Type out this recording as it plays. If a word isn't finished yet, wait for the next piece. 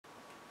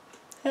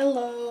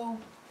Hello.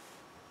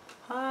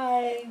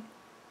 Hi.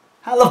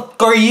 How the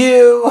fuck are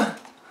you?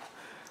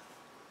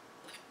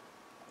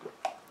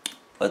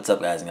 What's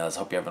up, guys and gals?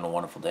 Hope you're having a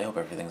wonderful day. Hope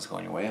everything's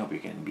going your way. Hope you're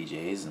getting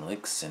BJs and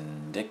licks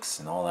and dicks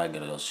and all that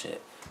good old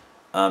shit.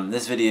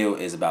 This video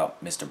is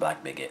about Mr.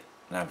 Black Biggot.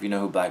 Now, if you know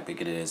who Black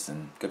Biggot is,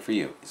 then good for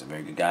you. He's a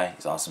very good guy.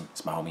 He's awesome.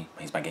 He's my homie.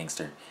 He's my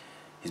gangster.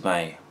 He's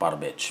my bottle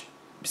bitch.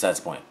 Besides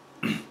the point.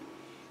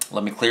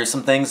 Let me clear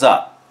some things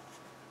up.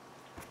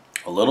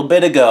 A little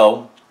bit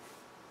ago,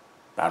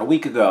 about a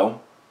week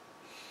ago,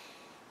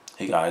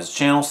 he got his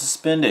channel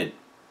suspended.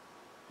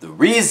 The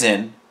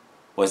reason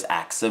was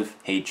acts of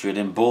hatred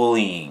and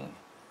bullying.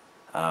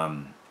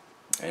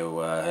 It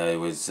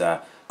was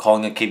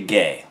calling a kid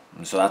gay,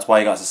 and so that's why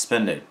he got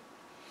suspended.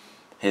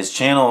 His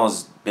channel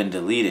has been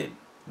deleted.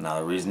 Now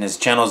the reason his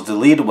channel is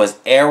deleted was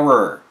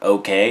error.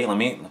 Okay, let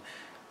me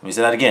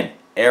say that again.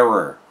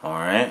 Error. All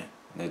right.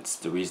 It's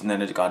the reason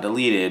that it got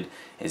deleted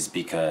is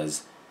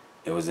because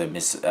it was a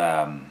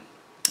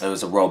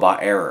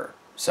robot error.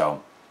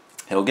 So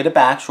he'll get it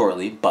back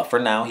shortly, but for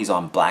now he's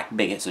on Black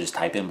Biggot. So just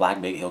type in Black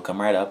Biggot, he'll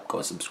come right up.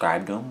 Go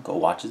subscribe to him. Go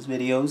watch his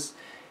videos.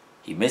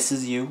 He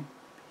misses you.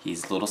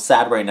 He's a little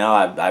sad right now.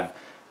 I've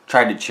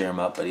tried to cheer him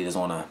up, but he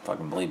doesn't want to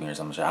fucking believe me or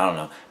something. I don't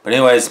know. But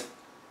anyways,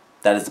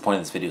 that is the point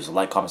of this video. So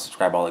like, comment,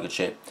 subscribe, all that good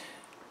shit,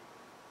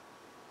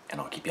 and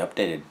I'll keep you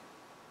updated.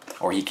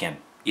 Or he can.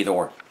 Either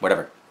or.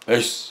 Whatever.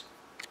 Peace.